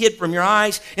seemingly is hid from your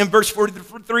eyes. In verse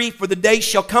 43, for the day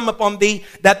shall come upon thee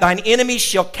that thine enemies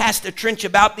shall cast a trench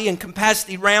about thee and compass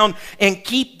thee round and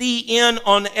keep thee in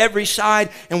on every side.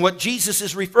 And what Jesus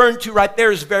is referring to right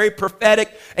there is very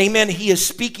prophetic. Amen. He is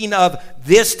speaking of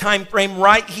this time frame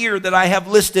right here that I have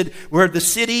listed, where the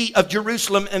city of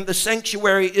Jerusalem and the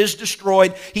sanctuary is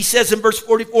destroyed. He says in verse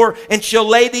 44, and shall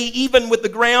lay thee even with the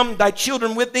ground, thy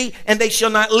children with thee, and they shall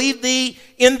not leave thee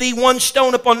in thee one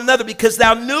stone upon another, because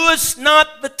thou knewest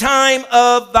not the time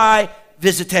of thy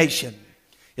visitation.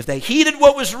 If they heeded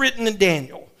what was written in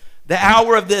Daniel, the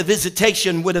hour of the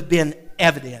visitation would have been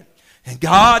evident. And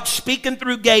God, speaking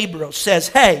through Gabriel, says,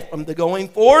 hey, from the going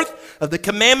forth of the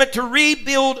commandment to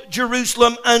rebuild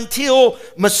Jerusalem until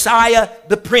Messiah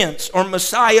the Prince, or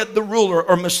Messiah the ruler,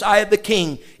 or Messiah the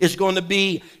King, is going to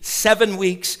be 7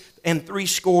 weeks and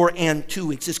 62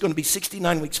 weeks. It's going to be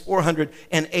 69 weeks,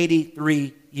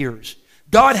 483 years.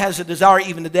 God has a desire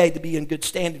even today to be in good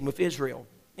standing with Israel.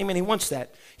 Amen. He wants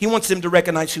that. He wants them to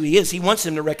recognize who he is. He wants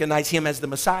them to recognize him as the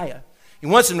Messiah. He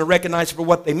wants them to recognize for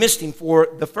what they missed him for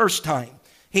the first time.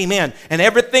 Amen. And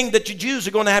everything that you Jews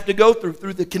are going to have to go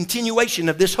through the continuation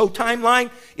of this whole timeline,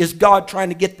 is God trying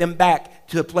to get them back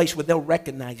to a place where they'll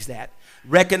recognize that.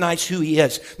 Recognize who he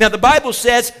is. Now the Bible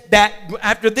says that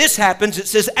after this happens, it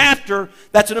says after,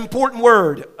 that's an important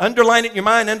word. Underline it in your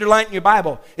mind, underline it in your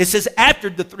Bible. It says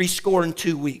after the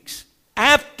 62 weeks.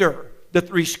 After the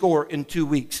 62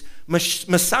 weeks,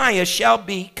 Messiah shall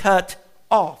be cut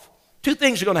off. Two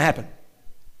things are going to happen.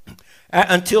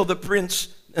 Until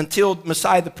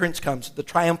Messiah the Prince comes, the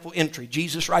triumphal entry,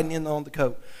 Jesus riding in on the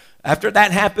coat. After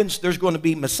that happens,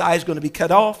 Messiah is going to be cut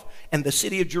off, and the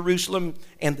city of Jerusalem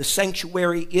and the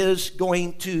sanctuary is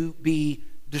going to be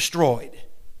destroyed.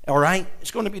 All right?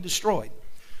 It's going to be destroyed.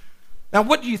 Now,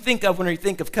 what do you think of when you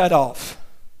think of cut off?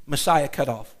 Messiah cut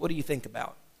off. What do you think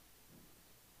about?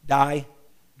 Die,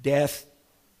 death,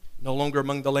 no longer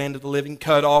among the land of the living,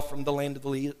 cut off from the land of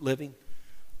the living.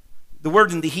 The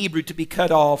word in the Hebrew to be cut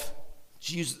off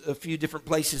is used a few different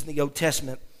places in the Old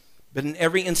Testament, but in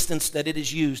every instance that it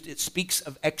is used, it speaks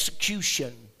of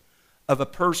execution of a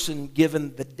person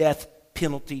given the death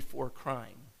penalty for a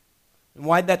crime. And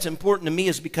why that's important to me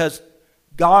is because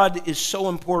God is so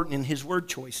important in his word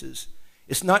choices.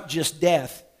 It's not just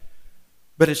death,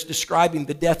 but it's describing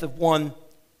the death of one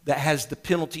that has the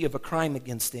penalty of a crime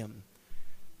against them.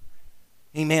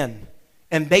 Amen.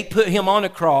 And they put him on a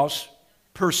cross,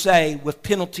 per se, with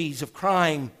penalties of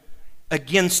crime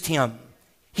against him.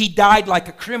 He died like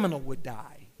a criminal would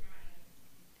die.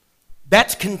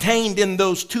 That's contained in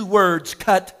those two words,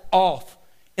 cut off,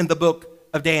 in the book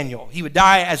of Daniel. He would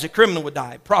die as a criminal would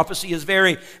die. Prophecy is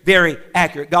very, very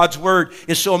accurate. God's word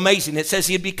is so amazing. It says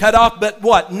he'd be cut off, but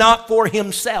what? Not for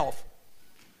himself.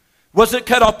 Wasn't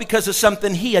cut off because of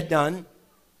something he had done,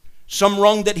 some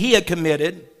wrong that he had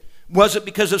committed. Was it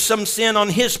because of some sin on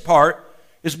his part?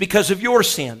 It's because of your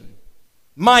sin,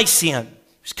 my sin.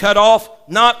 He's cut off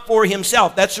not for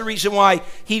himself. That's the reason why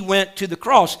he went to the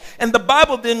cross. And the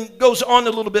Bible then goes on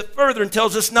a little bit further and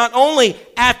tells us not only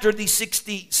after these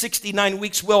 69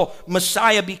 weeks will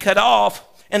Messiah be cut off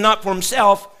and not for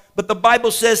himself, but the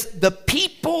Bible says the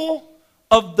people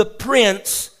of the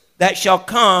prince that shall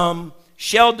come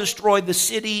shall destroy the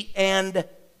city and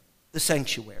the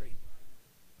sanctuary.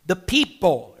 The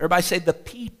people, everybody say the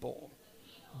people.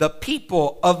 The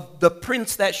people of the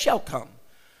prince that shall come.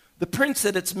 The prince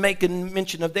that it's making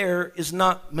mention of there is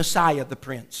not Messiah the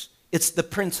prince. It's the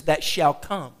prince that shall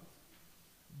come.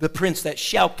 The prince that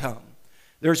shall come.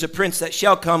 There's a prince that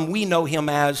shall come. We know him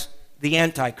as the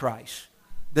Antichrist,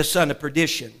 the son of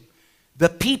perdition. The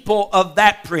people of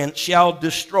that prince shall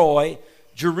destroy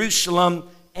Jerusalem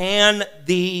and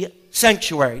the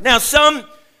sanctuary. Now some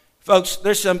folks,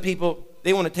 there's some people,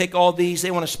 they want to take all these, they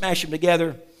want to smash them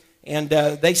together. And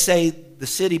they say the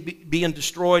city being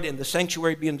destroyed and the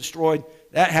sanctuary being destroyed,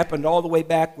 that happened all the way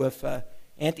back with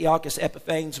Antiochus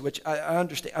Epiphanes, which I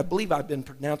understand. I believe I've been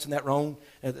pronouncing that wrong.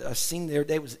 I seen the other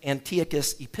day was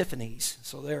Antiochus Epiphanes.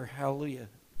 So there, hallelujah.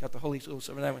 Got the Holy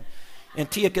Ghost over that one.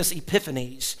 Antiochus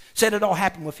Epiphanes. Said it all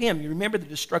happened with him. You remember the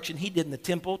destruction he did in the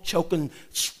temple, choking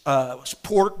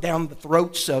pork down the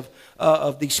throats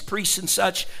of these priests and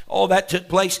such. All that took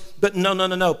place. But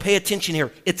no. Pay attention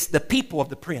here. It's the people of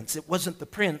the prince. It wasn't the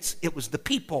prince. It was the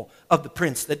people of the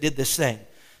prince that did this thing.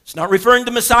 It's not referring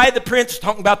to Messiah the prince. It's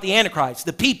talking about the Antichrist.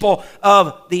 The people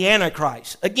of the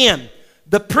Antichrist. Again,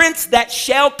 the prince that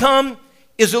shall come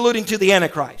is alluding to the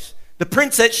Antichrist. The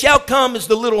prince that shall come is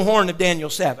the little horn of Daniel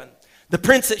 7. The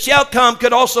prince that shall come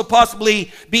could also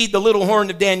possibly be the little horn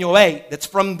of Daniel 8 that's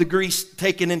from the Greece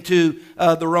taken into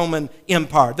the Roman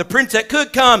Empire. The prince that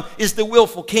could come is the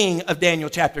willful king of Daniel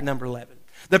chapter number 11.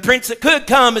 The prince that could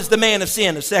come is the man of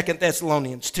sin of 2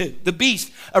 Thessalonians 2. The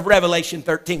beast of Revelation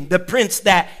 13. The prince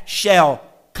that shall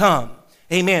come.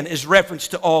 Amen, is reference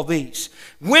to all these.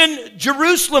 When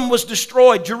Jerusalem was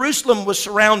destroyed, Jerusalem was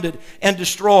surrounded and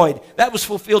destroyed. That was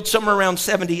fulfilled somewhere around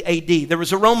 70 AD. There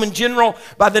was a Roman general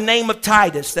by the name of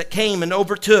Titus that came and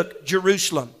overtook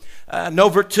Jerusalem and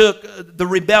overtook the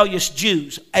rebellious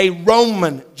Jews. A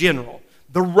Roman general.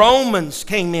 The Romans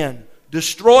came in,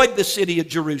 destroyed the city of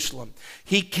Jerusalem.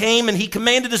 He came and he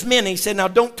commanded his men. And he said, now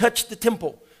don't touch the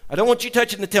temple. I don't want you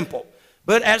touching the temple.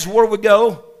 But as war would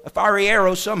go, a fiery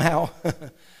arrow somehow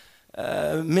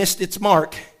missed its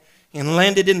mark and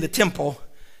landed in the temple,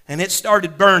 and it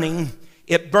started burning.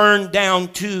 It burned down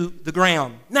to the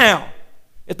ground. Now,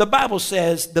 if the Bible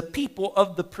says the people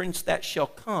of the prince that shall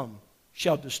come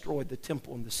shall destroy the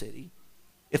temple and the city,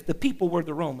 if the people were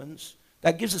the Romans,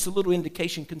 that gives us a little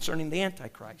indication concerning the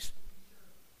Antichrist.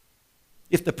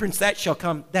 If the prince that shall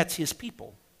come, that's his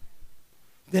people,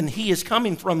 then he is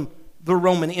coming from the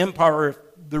Roman Empire,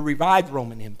 the revived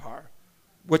Roman Empire,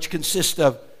 which consists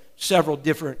of several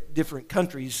different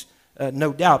countries,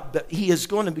 no doubt. But he is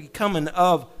going to be coming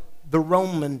of the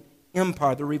Roman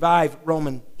Empire, the revived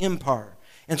Roman Empire.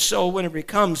 And so whenever he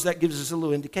comes, that gives us a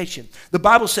little indication. The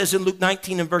Bible says in Luke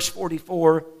 19 and verse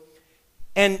 44,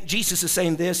 and Jesus is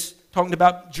saying this, talking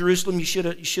about Jerusalem, you should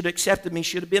have accepted me,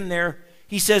 should have been there.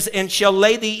 He says, and shall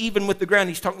lay thee even with the ground.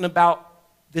 He's talking about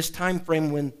this time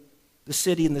frame when the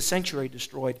city and the sanctuary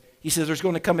destroyed. He says there's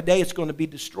going to come a day it's going to be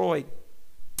destroyed.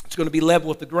 It's going to be level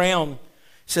with the ground.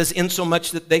 He says,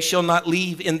 insomuch that they shall not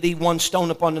leave in thee one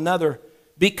stone upon another,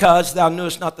 because thou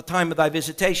knewest not the time of thy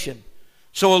visitation.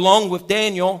 So along with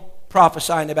Daniel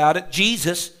prophesying about it,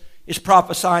 Jesus is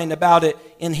prophesying about it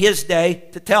in his day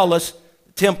to tell us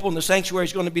the temple and the sanctuary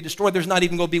is going to be destroyed. There's not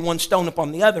even going to be one stone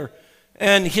upon the other.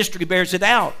 And history bears it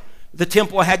out. The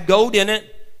temple had gold in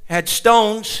it, had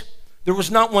stones. There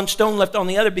was not one stone left on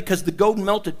the other because the gold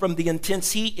melted from the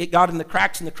intense heat. It got in the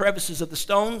cracks and the crevices of the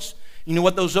stones. You know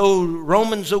what those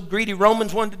old greedy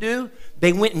Romans wanted to do?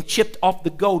 They went and chipped off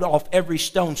the gold off every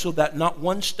stone so that not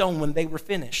one stone when they were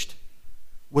finished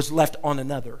was left on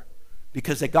another,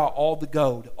 because they got all the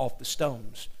gold off the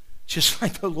stones. Just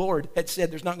like the Lord had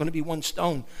said, there's not going to be one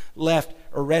stone left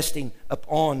or resting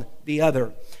upon the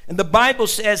other. And the Bible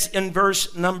says in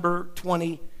verse number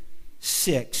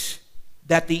 26,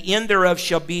 that the end thereof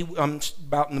shall be,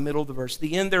 about in the middle of the verse,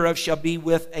 the end thereof shall be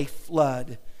with a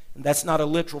flood. And that's not a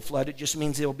literal flood. It just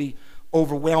means it'll be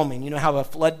overwhelming. You know how a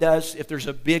flood does? If there's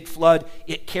a big flood,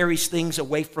 it carries things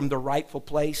away from the rightful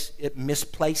place. It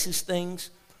misplaces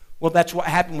things. Well, that's what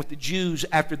happened with the Jews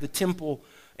after the temple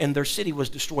and their city was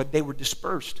destroyed. They were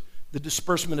dispersed. The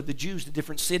disbursement of the Jews to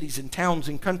different cities and towns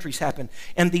and countries happened.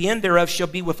 And the end thereof shall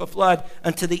be with a flood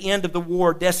unto the end of the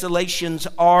war. Desolations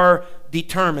are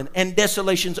determined. And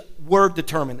desolations were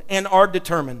determined and are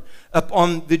determined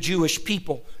upon the Jewish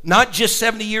people. Not just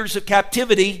 70 years of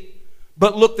captivity,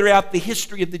 but look throughout the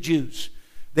history of the Jews.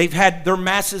 They've had their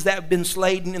masses that have been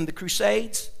slain in the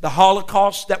Crusades, the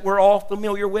Holocaust that we're all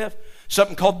familiar with,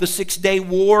 something called the 6-Day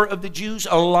War of the Jews.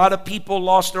 A lot of people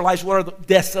lost their lives. What are the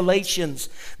desolations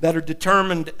that are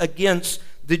determined against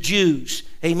the Jews?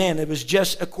 Amen. It was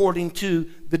just according to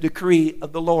the decree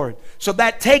of the Lord. So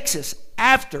that takes us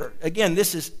after, again,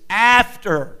 this is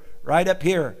after, right up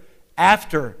here,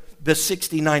 after the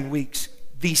 69 weeks,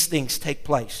 these things take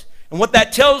place. And what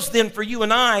that tells then for you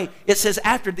and I, it says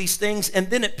after these things, and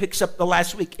then it picks up the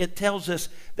last week. It tells us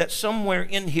that somewhere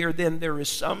in here then there is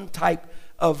some type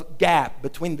of gap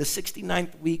between the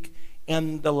 69th week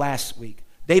and the last week.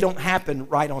 They don't happen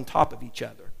right on top of each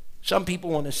other. Some people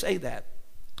want to say that.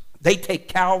 They take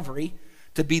Calvary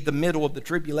to be the middle of the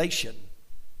tribulation,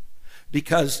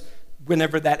 because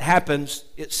whenever that happens,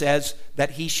 it says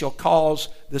that he shall cause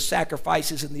the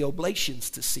sacrifices and the oblations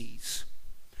to cease.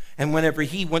 And whenever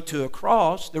he went to a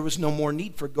cross, there was no more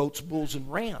need for goats, bulls,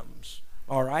 and rams.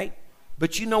 All right?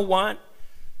 But you know what?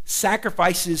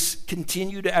 Sacrifices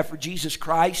continued after Jesus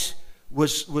Christ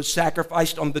was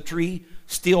sacrificed on the tree,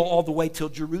 still all the way till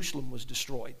Jerusalem was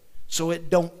destroyed. So it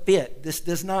don't fit. This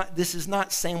is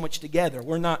not sandwiched together.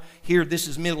 We're not here, this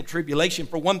is middle tribulation.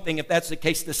 For one thing, if that's the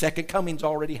case, the second coming's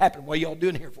already happened. What are y'all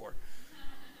doing here for?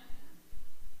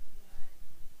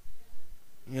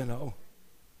 You know,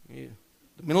 the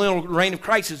millennial reign of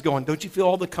Christ is going. Don't you feel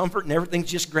all the comfort and everything's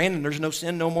just grand and there's no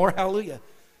sin no more? Hallelujah.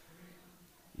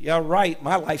 Yeah, right.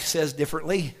 My life says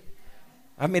differently.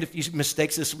 I've made a few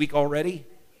mistakes this week already.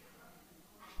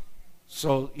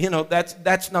 So,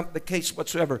 that's not the case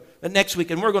whatsoever. But next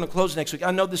week, and we're going to close next week.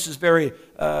 I know this is very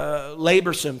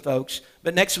laborsome, folks.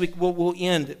 But next week, we'll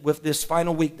end with this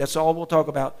final week. That's all we'll talk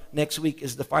about next week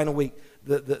is the final week.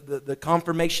 The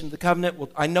confirmation of the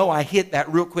covenant. I know I hit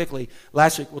that real quickly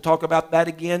last week. We'll talk about that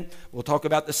again. We'll talk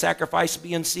about the sacrifice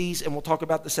being seized, and we'll talk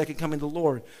about the second coming of the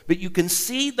Lord. But you can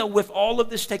see, though, with all of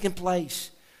this taking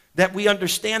place, that we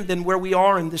understand then where we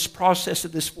are in this process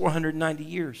of this 490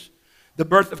 years. The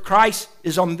birth of Christ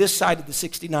is on this side of the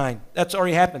 69. That's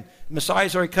already happened. The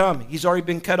Messiah's already come. He's already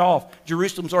been cut off.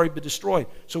 Jerusalem's already been destroyed.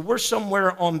 So we're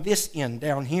somewhere on this end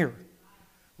down here.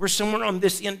 We're somewhere on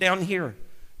this end down here.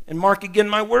 And mark again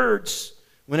my words.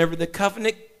 Whenever the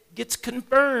covenant gets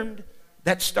confirmed,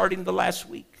 that's starting the last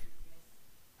week.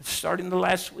 It's starting the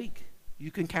last week.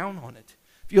 You can count on it.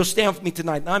 If you'll stand with me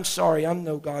tonight, and I'm sorry, I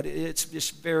know, God, it's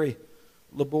just very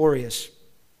laborious.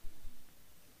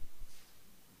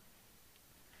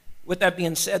 With that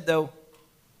being said, though,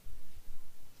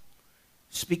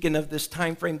 speaking of this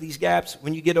time frame, these gaps,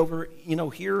 when you get over,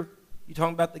 here, you're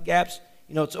talking about the gaps,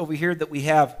 it's over here that we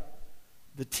have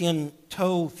the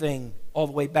 10-toe thing all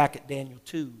the way back at Daniel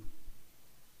 2.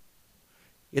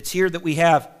 It's here that we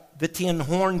have the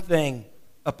 10-horn thing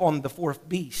up on the fourth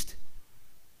beast.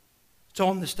 It's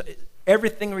on this.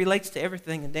 Everything relates to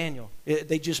everything in Daniel.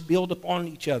 They just build upon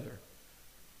each other.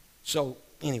 So,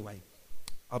 anyway,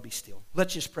 I'll be still.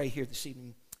 Let's just pray here this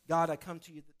evening. God, I come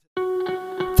to you.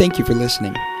 Thank you for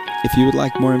listening. If you would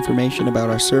like more information about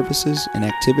our services and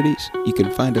activities, you can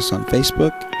find us on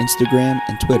Facebook, Instagram,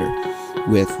 and Twitter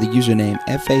with the username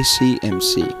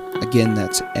FACMC. Again,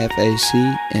 that's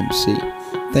FACMC.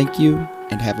 Thank you,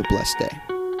 and have a blessed day.